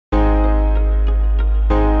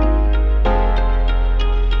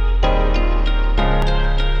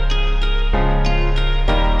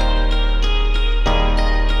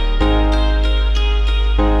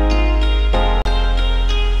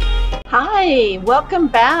Hi, welcome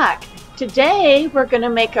back. Today we're going to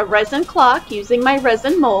make a resin clock using my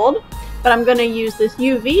resin mold, but I'm going to use this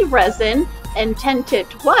UV resin and tint it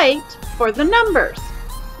white for the numbers.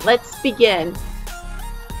 Let's begin.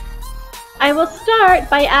 I will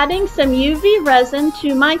start by adding some UV resin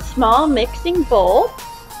to my small mixing bowl,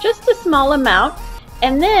 just a small amount,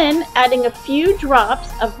 and then adding a few drops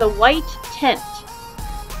of the white tint.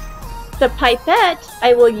 The pipette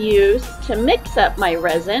I will use to mix up my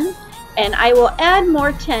resin, and I will add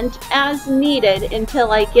more tint as needed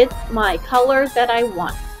until I get my color that I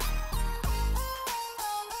want.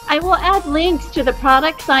 I will add links to the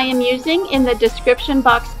products I am using in the description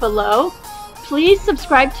box below. Please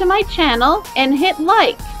subscribe to my channel and hit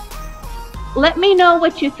like. Let me know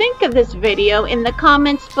what you think of this video in the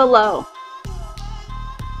comments below.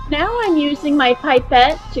 Now I'm using my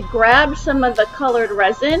pipette to grab some of the colored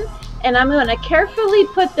resin, and I'm going to carefully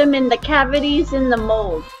put them in the cavities in the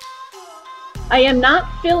mold. I am not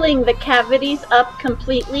filling the cavities up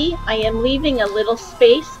completely. I am leaving a little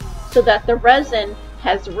space so that the resin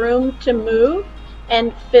has room to move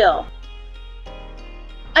and fill.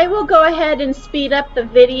 I will go ahead and speed up the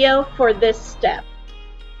video for this step.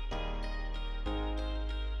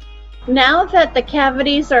 Now that the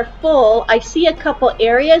cavities are full, I see a couple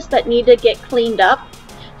areas that need to get cleaned up.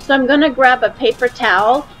 So I'm going to grab a paper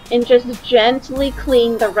towel and just gently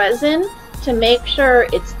clean the resin to make sure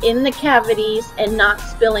it's in the cavities and not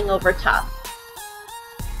spilling over top.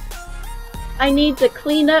 I need to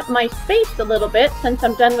clean up my space a little bit since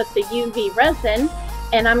I'm done with the UV resin,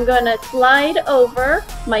 and I'm going to slide over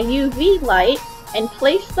my UV light and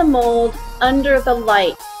place the mold under the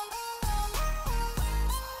light.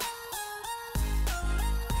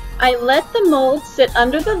 I let the mold sit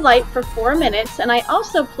under the light for 4 minutes, and I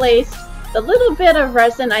also placed the little bit of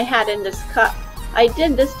resin I had in this cup. I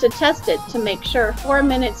did this to test it to make sure 4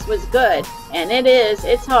 minutes was good, and it is.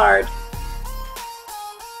 It's hard.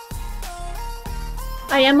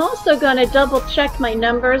 I am also going to double check my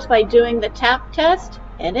numbers by doing the tap test,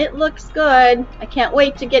 and it looks good. I can't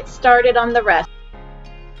wait to get started on the rest.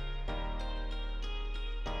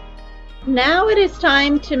 Now it is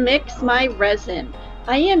time to mix my resin.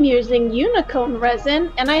 I am using Unicone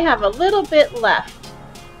resin, and I have a little bit left.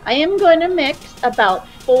 I am going to mix about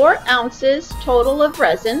 4 ounces total of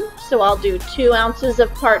resin, so I'll do 2 ounces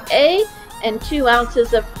of part A and 2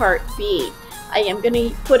 ounces of part B. I am going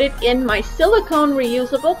to put it in my silicone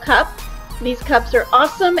reusable cup. These cups are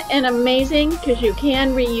awesome and amazing because you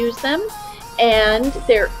can reuse them, and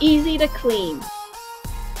they're easy to clean.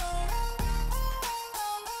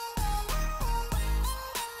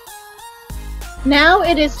 Now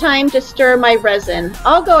it is time to stir my resin.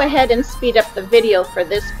 I'll go ahead and speed up the video for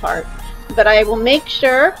this part, but I will make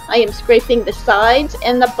sure I am scraping the sides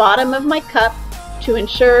and the bottom of my cup to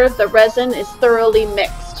ensure the resin is thoroughly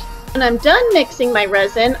mixed. When I'm done mixing my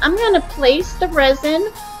resin, I'm going to place the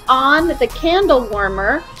resin on the candle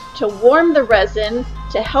warmer to warm the resin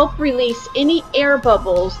to help release any air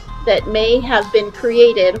bubbles that may have been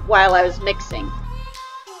created while I was mixing.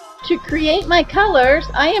 To create my colors,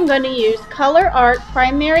 I am going to use Color Art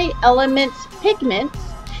Primary Elements pigments,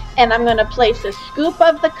 and I'm going to place a scoop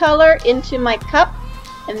of the color into my cup,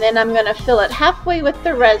 and then I'm going to fill it halfway with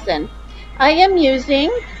the resin. I am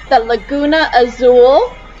using the Laguna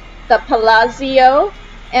Azul, the Palazzo,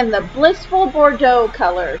 and the Blissful Bordeaux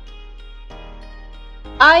colors.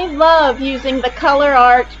 I love using the Color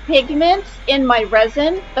Art pigments in my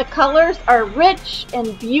resin. The colors are rich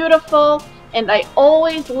and beautiful, and I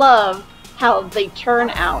always love how they turn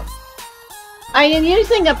out. I am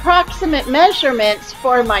using approximate measurements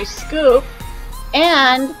for my scoop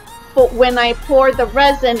and when I pour the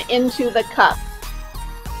resin into the cup.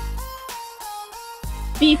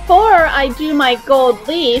 Before I do my gold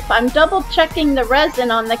leaf, I'm double checking the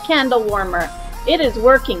resin on the candle warmer. It is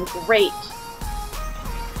working great.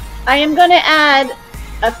 I am going to add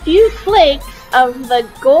a few flakes of the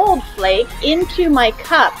gold flake into my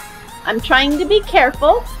cup. I'm trying to be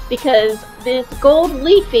careful because this gold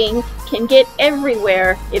leafing can get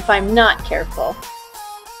everywhere if I'm not careful.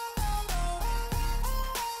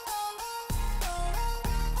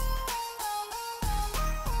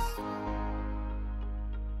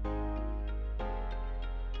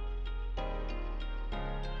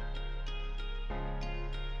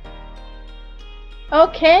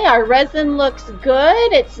 Okay, our resin looks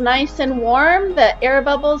good. It's nice and warm. The air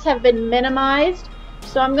bubbles have been minimized.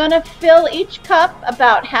 So I'm going to fill each cup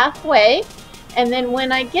about halfway, and then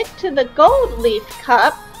when I get to the gold leaf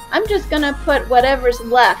cup, I'm just going to put whatever's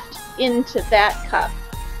left into that cup.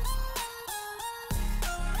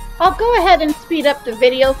 I'll go ahead and speed up the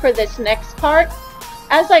video for this next part.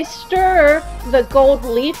 As I stir the gold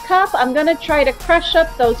leaf cup, I'm going to try to crush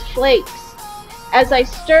up those flakes. As I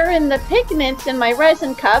stir in the pigments in my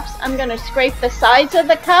resin cups, I'm going to scrape the sides of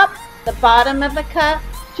the cup, the bottom of the cup,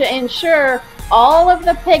 to ensure all of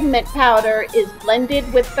the pigment powder is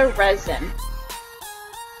blended with the resin.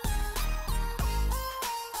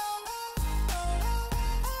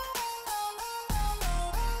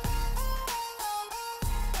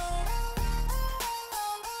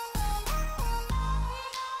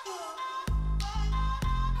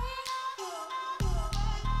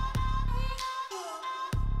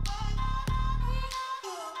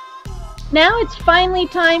 Now it's finally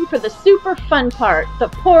time for the super fun part, the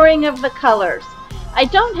pouring of the colors. I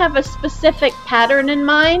don't have a specific pattern in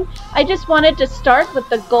mind. I just wanted to start with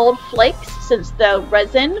the gold flakes since the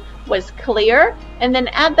resin was clear, and then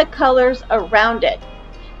add the colors around it.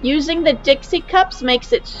 Using the Dixie cups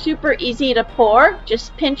makes it super easy to pour.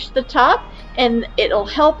 Just pinch the top and it'll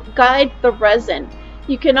help guide the resin.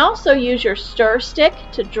 You can also use your stir stick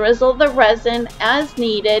to drizzle the resin as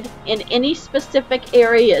needed in any specific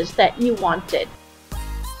areas that you wanted.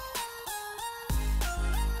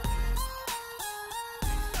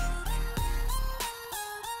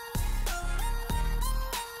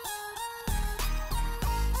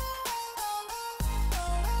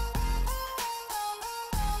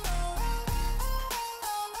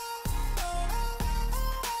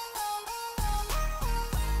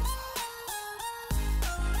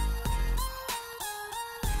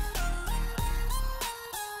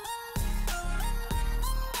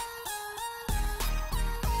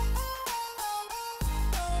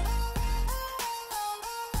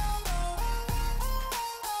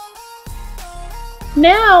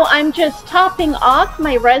 Now I'm just topping off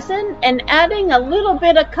my resin and adding a little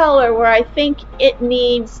bit of color where I think it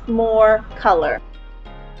needs more color.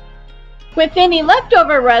 With any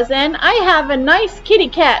leftover resin, I have a nice kitty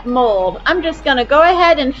cat mold. I'm just going to go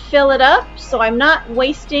ahead and fill it up so I'm not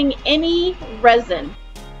wasting any resin.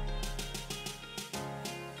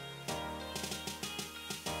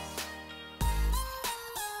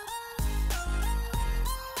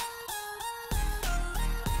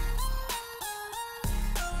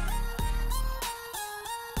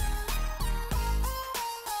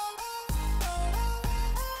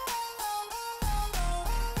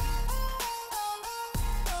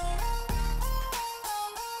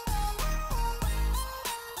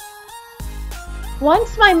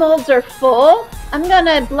 Once my molds are full, I'm going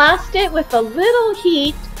to blast it with a little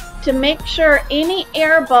heat to make sure any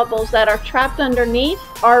air bubbles that are trapped underneath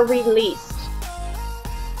are released.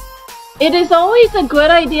 It is always a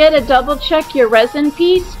good idea to double check your resin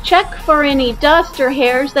piece. Check for any dust or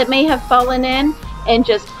hairs that may have fallen in and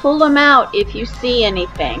just pull them out if you see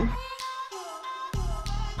anything.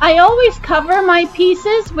 I always cover my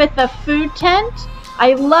pieces with a food tent.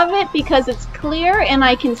 I love it because it's clear and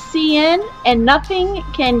I can see in, and nothing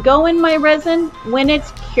can go in my resin when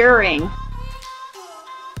it's curing.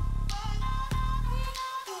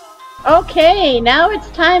 Okay, now it's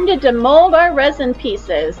time to demold our resin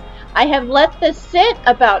pieces. I have let this sit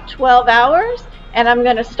about 12 hours and I'm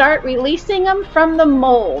going to start releasing them from the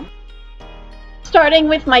mold. Starting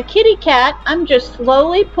with my kitty cat, I'm just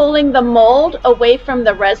slowly pulling the mold away from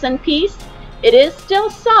the resin piece. It is still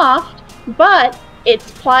soft, but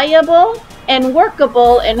it's pliable and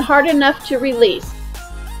workable and hard enough to release.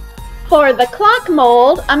 For the clock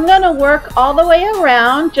mold, I'm going to work all the way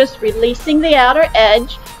around, just releasing the outer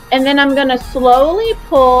edge, and then I'm going to slowly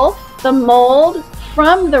pull the mold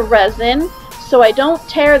from the resin so I don't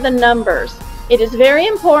tear the numbers. It is very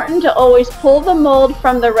important to always pull the mold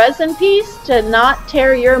from the resin piece to not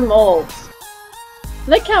tear your molds.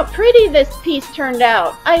 Look how pretty this piece turned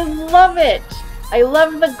out. I love it. I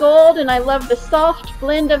love the gold and I love the soft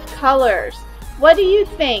blend of colors. What do you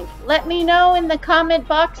think? Let me know in the comment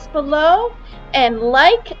box below, and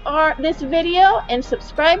like this video and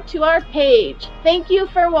subscribe to our page. Thank you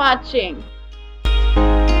for watching.